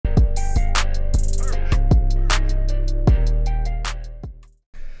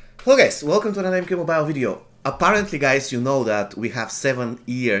Hello guys, welcome to another MK Mobile video. Apparently guys, you know that we have 7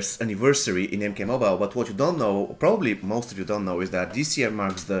 years anniversary in MK Mobile, but what you don't know, probably most of you don't know, is that this year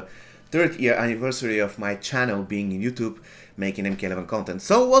marks the 3rd year anniversary of my channel being in YouTube, making MK11 content.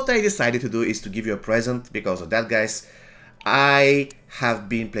 So what I decided to do is to give you a present because of that, guys. I have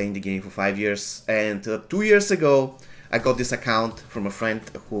been playing the game for 5 years, and 2 years ago I got this account from a friend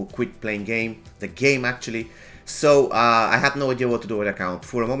who quit playing the game actually. So I had no idea what to do with the account.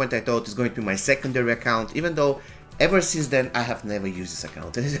 For a moment I thought it's going to be my secondary account, even though ever since then I have never used this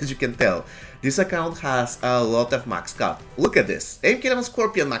account. And as you can tell, this account has a lot of maxed out. Look at this, MK11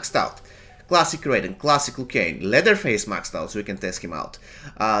 Scorpion maxed out, Classic Raiden, Classic Lucane, Leatherface maxed out, so we can test him out.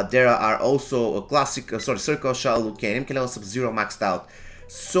 There are also a classic, Circle Shell Lucane, MK11 Sub-Zero maxed out,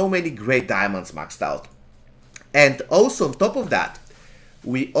 so many great diamonds maxed out. And also on top of that,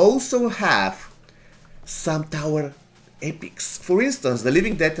 we also have some tower epics. For instance, the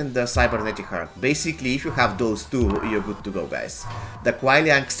Living Death and the Cybernetic Heart. Basically, if you have those two, you're good to go, guys. The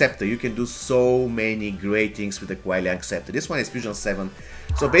Quailiang Scepter, you can do so many great things with the Quailiang Scepter. This one is Fusion 7,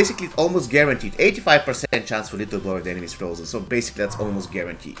 so basically it's almost guaranteed. 85% chance for Little Glory, the enemy is frozen, so basically that's almost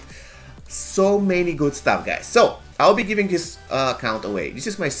guaranteed. So many good stuff, guys. So, I'll be giving this account away. This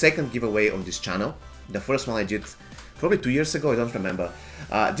is my second giveaway on this channel. The first one I did probably 2 years ago, I don't remember.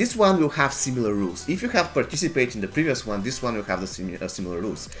 This one will have similar rules. If you have participated in the previous one, this one will have the similar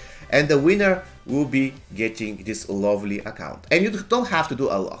rules. And the winner will be getting this lovely account. And you don't have to do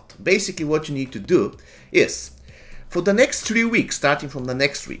a lot. Basically what you need to do is, for the next 3 weeks, starting from the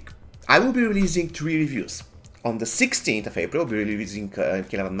next week, I will be releasing 3 reviews. On the 16th of April, I'll be releasing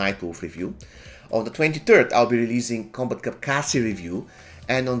MK11 Nighwolf review. On the 23rd, I'll be releasing Combat Cup Cassie review.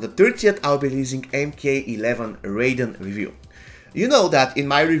 And on the 30th, I'll be releasing MK11 Raiden review. You know that in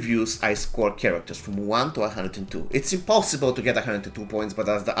my reviews, I score characters from 1 to 102. It's impossible to get 102 points, but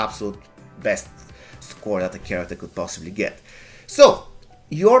that's the absolute best score that a character could possibly get. So,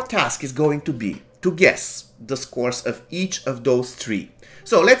 your task is going to be to guess the scores of each of those 3.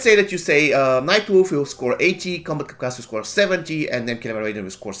 So, let's say that you say Nighwolf will score 80, Combat Cup Cassie will score 70, and MK11 Raiden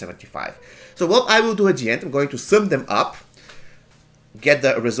will score 75. So, what I will do at the end, I'm going to sum them up, get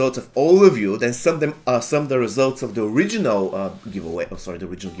the results of all of you, then sum the results of the original giveaway,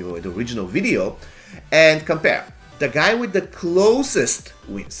 the original video, and compare. The guy with the closest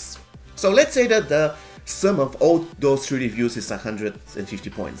wins. So let's say that the sum of all those 3 reviews is 150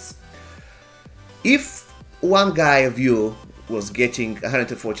 points. If one guy of you was getting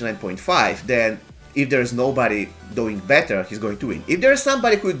 149.5, then if there is nobody doing better, he's going to win. If there is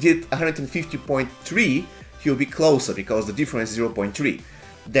somebody who did 150.3, he'll be closer because the difference is 0.3.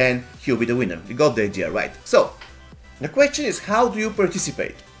 Then he'll be the winner. You got the idea, right? So, the question is, how do you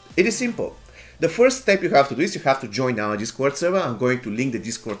participate? It is simple. The first step you have to do is you have to join our Discord server. I'm going to link the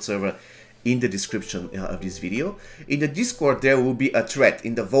Discord server in the description of this video. In the Discord, there will be a thread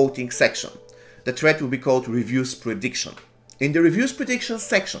in the voting section. The thread will be called Reviews Prediction. In the Reviews Prediction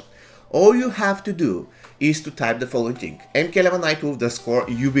section, all you have to do is to type the following thing: MK11 Nighwolf, the score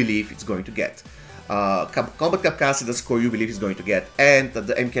you believe it's going to get. Combat Cup Cassie, the score you believe he's going to get, and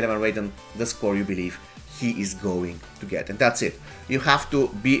the MK11 Raiden, the score you believe he is going to get. And that's it. You have to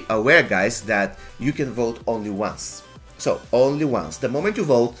be aware, guys, that you can vote only once. So, only once. The moment you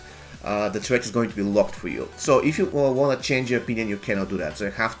vote, the thread is going to be locked for you. So, if you want to change your opinion, you cannot do that. So,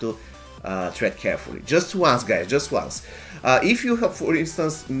 you have to tread carefully. Just once, guys, just once. If you have, for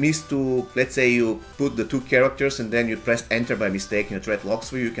instance, missed to, let's say you put the 2 characters and then you pressed enter by mistake and your thread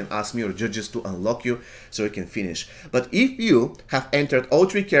locks for you, you can ask me or judges to unlock you so you can finish. But if you have entered all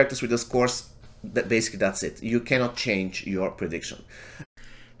 3 characters with the scores, basically that's it. You cannot change your prediction.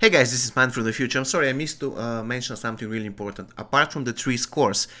 Hey guys, this is Man from the future. I'm sorry, I missed to mention something really important. Apart from the 3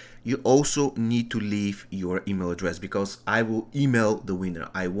 scores, you also need to leave your email address, because I will email the winner.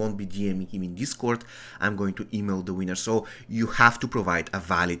 I won't be DMing him in Discord. I'm going to email the winner. So you have to provide a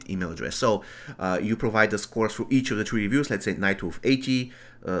valid email address. So you provide the scores for each of the 3 reviews. Let's say Nighwolf 80,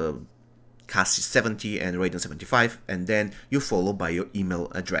 Cassie 70, and Raiden 75, and then you follow by your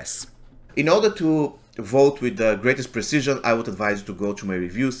email address. In order to vote with the greatest precision, I would advise you to go to my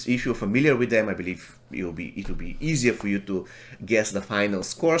reviews. If you're familiar with them, I believe it will be easier for you to guess the final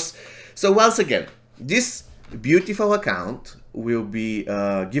scores. So once again, this beautiful account will be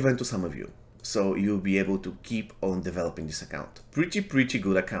given to some of you. So you'll be able to keep on developing this account. Pretty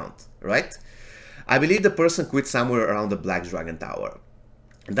good account, right? I believe the person quit somewhere around the Black Dragon Tower.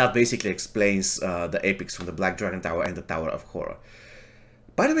 And that basically explains the epics from the Black Dragon Tower and the Tower of Horror.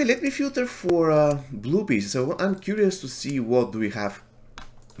 By the way, let me filter for blue pieces. So I'm curious to see what do we have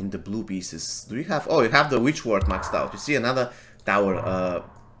in the blue pieces. Do we have... Oh, you have the Witch Ward maxed out. You see another tower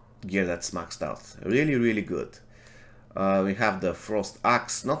gear that's maxed out. Really, really good. We have the Frost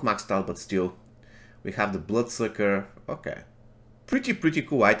Axe, not maxed out, but still. We have the Bloodsucker. Okay. Pretty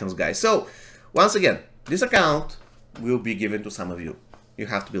cool items, guys. So, once again, this account will be given to some of you. You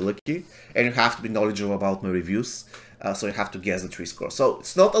have to be lucky, and you have to be knowledgeable about my reviews. So you have to guess the tree score. So,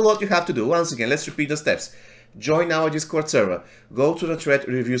 it's not a lot you have to do. Once again, let's repeat the steps. Join our Discord server. Go to the thread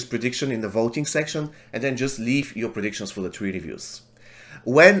reviews prediction in the voting section, and then just leave your predictions for the tree reviews.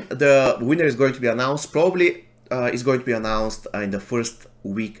 When the winner is going to be announced, probably is going to be announced in the first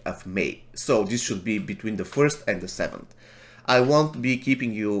week of May. So this should be between the 1st and the 7th. I won't be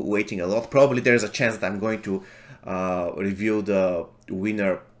keeping you waiting a lot. Probably there's a chance that I'm going to reveal the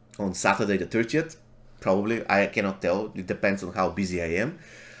winner on Saturday the 30th. Probably, I cannot tell. It depends on how busy I am.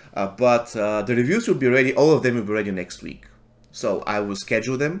 But the reviews will be ready. All of them will be ready next week. So I will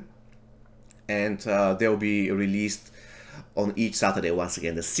schedule them, and they'll be released on each Saturday, once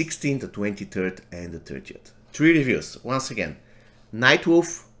again, the 16th, the 23rd, and the 30th. 3 reviews, once again.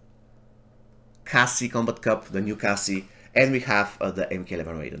 Nighwolf, Cassie Combat Cup, the new Cassie, and we have the MK11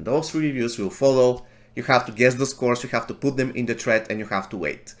 Raiden. Those 3 reviews will follow. You have to guess the scores, you have to put them in the thread, and you have to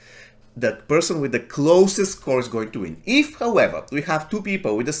wait. The person with the closest score is going to win. If, however, we have 2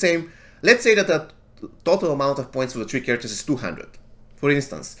 people with the same, let's say that the total amount of points for the 3 characters is 200. For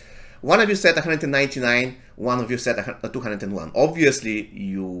instance, one of you said 199, one of you said 201. Obviously,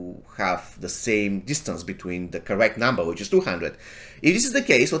 you have the same distance between the correct number, which is 200. If this is the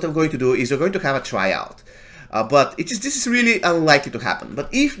case, what I'm going to do is you're going to have a tryout. But this is really unlikely to happen. But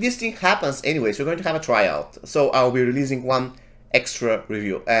if this thing happens anyways, we're going to have a tryout. So I'll be releasing one extra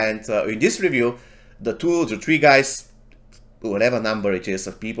review. And in this review, the 2 or 3 guys, whatever number it is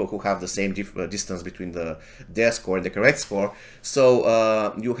of people who have the same distance between their score and the correct score,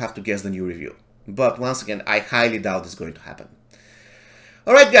 so you have to guess the new review. But once again, I highly doubt it's going to happen.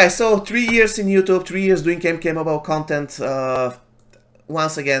 Alright guys, so 3 years in YouTube, 3 years doing MK Mobile content.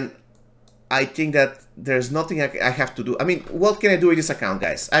 Once again, I think that there's nothing I have to do. I mean, what can I do with this account,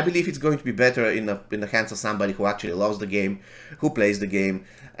 guys? I believe it's going to be better in the hands of somebody who actually loves the game, who plays the game,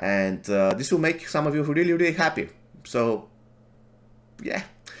 and this will make some of you really, really happy. So, yeah.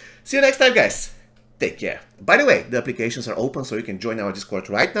 See you next time, guys. Take care. By the way, the applications are open, so you can join our Discord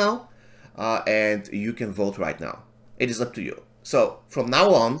right now, and you can vote right now. It is up to you. So, from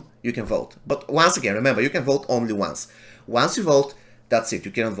now on, you can vote. But once again, remember, you can vote only once. Once you vote, that's it.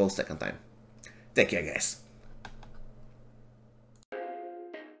 You cannot vote second time. Take care, guys.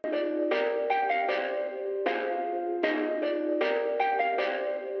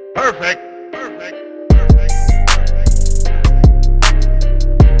 Perfect.